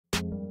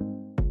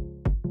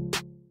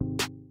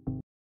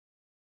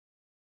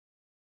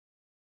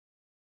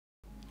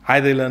Hi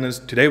there learners,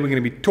 today we're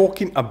going to be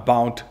talking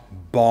about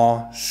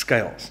bar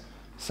scales.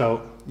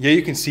 So here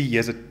you can see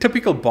here's a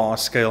typical bar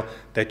scale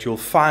that you'll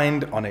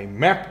find on a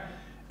map,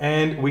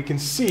 and we can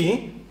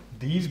see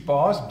these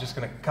bars. I'm just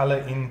going to color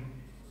in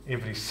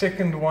every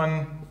second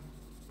one,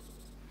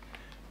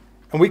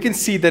 and we can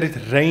see that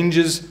it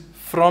ranges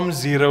from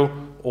 0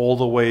 all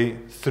the way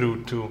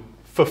through to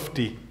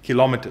 50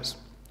 kilometers.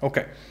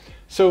 Okay,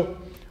 so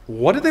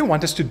what do they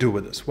want us to do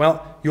with this?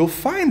 Well, you'll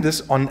find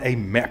this on a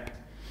map.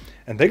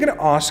 And they're going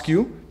to ask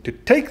you to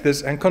take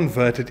this and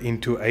convert it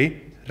into a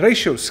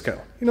ratio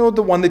scale. You know,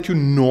 the one that you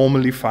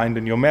normally find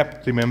on your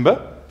map.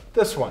 Remember?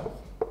 This one.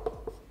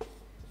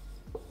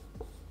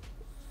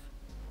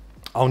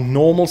 Our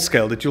normal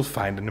scale that you'll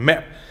find on the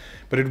map.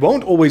 But it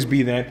won't always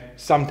be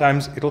that.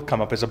 Sometimes it'll come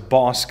up as a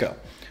bar scale.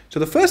 So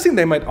the first thing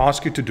they might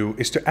ask you to do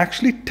is to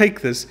actually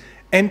take this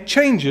and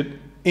change it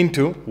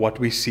into what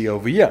we see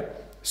over here.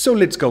 So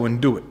let's go and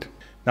do it.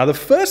 Now the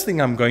first thing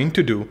I'm going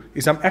to do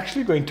is I'm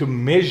actually going to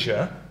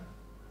measure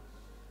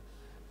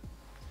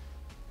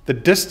the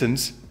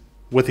distance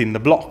within the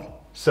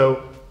block.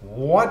 So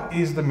what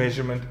is the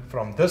measurement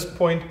from this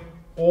point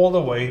all the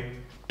way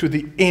to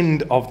the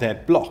end of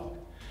that block?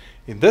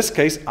 In this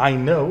case, I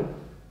know,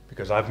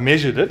 because I've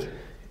measured it,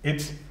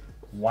 it's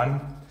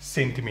 1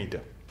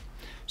 centimeter.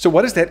 So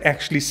what is that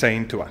actually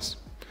saying to us?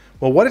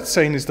 Well, what it's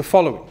saying is the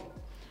following.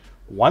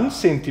 1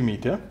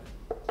 centimeter,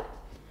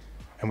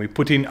 and we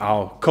put in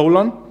our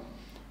colon,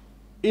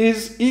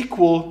 is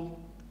equal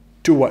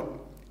to what?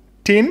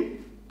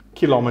 10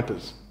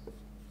 kilometers.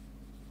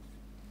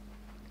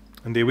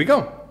 And there we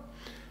go.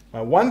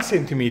 My 1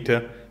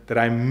 centimeter that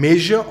I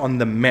measure on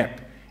the map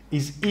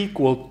is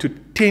equal to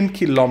 10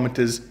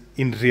 kilometers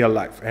in real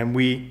life. And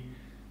we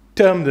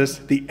term this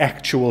the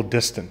actual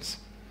distance.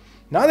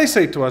 Now they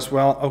say to us,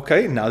 well,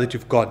 okay, now that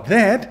you've got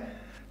that,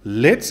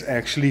 let's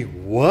actually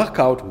work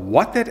out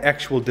what that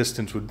actual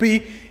distance would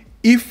be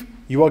if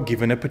you are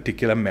given a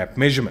particular map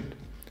measurement.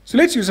 So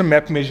let's use a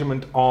map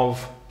measurement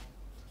of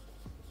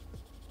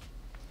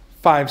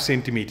 5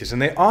 centimeters.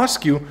 And they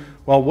ask you,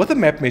 well, with a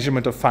map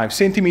measurement of 5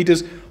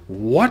 centimeters,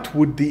 what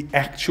would the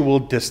actual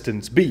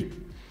distance be?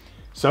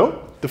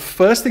 So the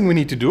first thing we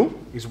need to do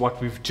is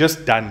what we've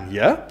just done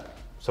here.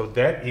 So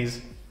that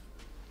is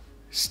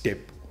step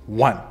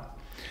 1.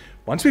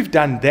 Once we've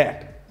done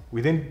that,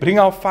 we then bring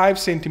our 5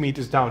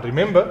 centimeters down.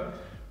 Remember,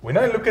 when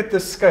I look at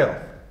this scale,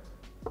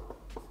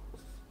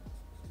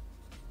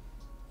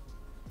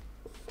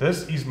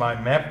 this is my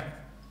map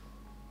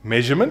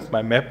measurement,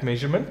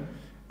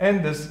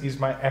 and this is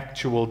my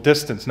actual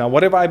distance. Now,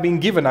 what have I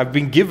been given? I've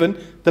been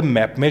given the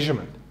map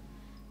measurement.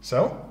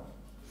 So,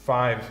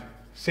 5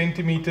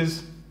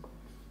 centimeters,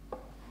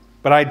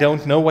 but I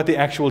don't know what the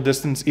actual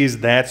distance is.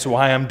 That's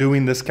why I'm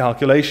doing this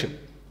calculation.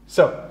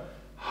 So,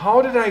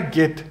 how did I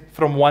get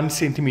from 1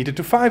 centimeter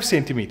to 5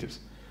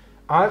 centimeters?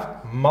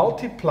 I've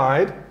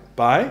multiplied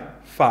by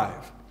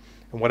 5.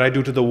 And what I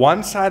do to the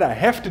one side, I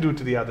have to do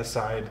to the other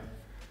side.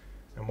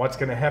 And what's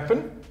going to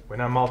happen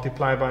when I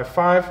multiply by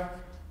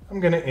 5? I'm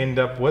going to end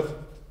up with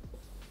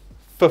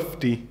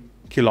 50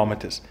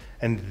 kilometers.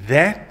 And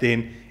that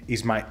then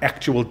is my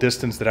actual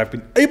distance that I've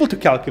been able to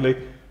calculate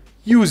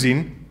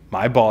using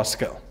my bar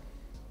scale.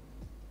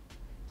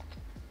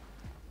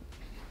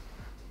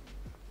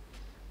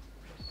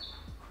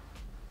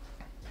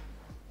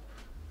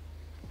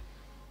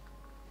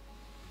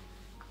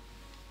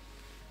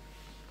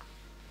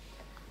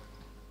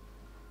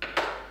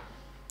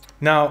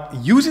 Now,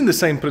 using the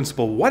same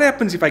principle, what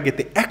happens if I get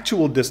the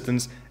actual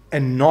distance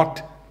and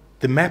not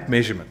the map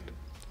measurement?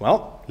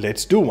 Well,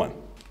 let's do one.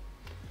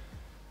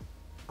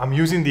 I'm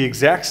using the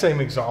exact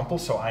same example,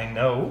 so I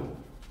know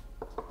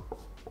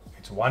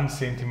it's 1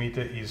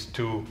 centimeter is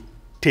to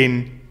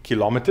 10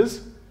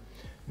 kilometers.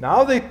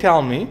 Now they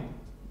tell me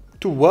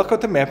to work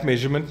out the map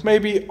measurement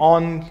maybe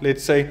on,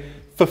 let's say,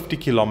 50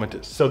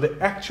 kilometers. So the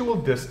actual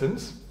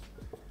distance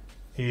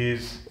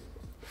is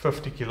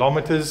 50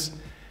 kilometers.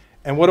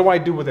 And what do I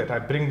do with it? I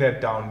bring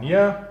that down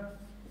here,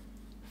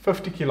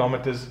 50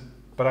 kilometers,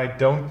 but I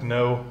don't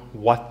know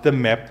what the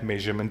map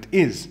measurement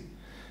is.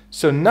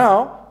 So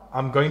now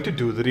I'm going to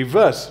do the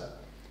reverse.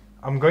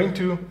 I'm going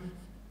to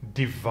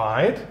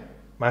divide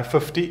my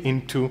 50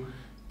 into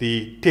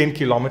the 10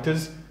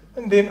 kilometers,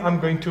 and then I'm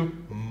going to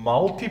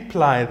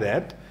multiply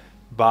that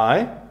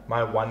by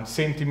my 1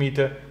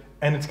 centimeter,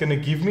 and it's going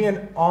to give me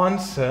an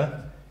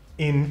answer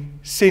in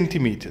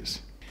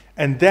centimeters.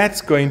 And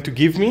that's going to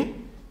give me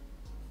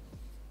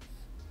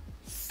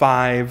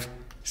 5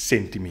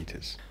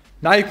 centimeters.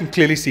 Now you can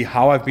clearly see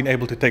how I've been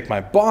able to take my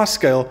bar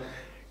scale,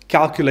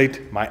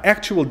 calculate my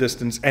actual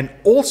distance, and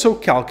also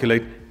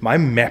calculate my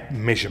map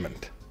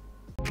measurement.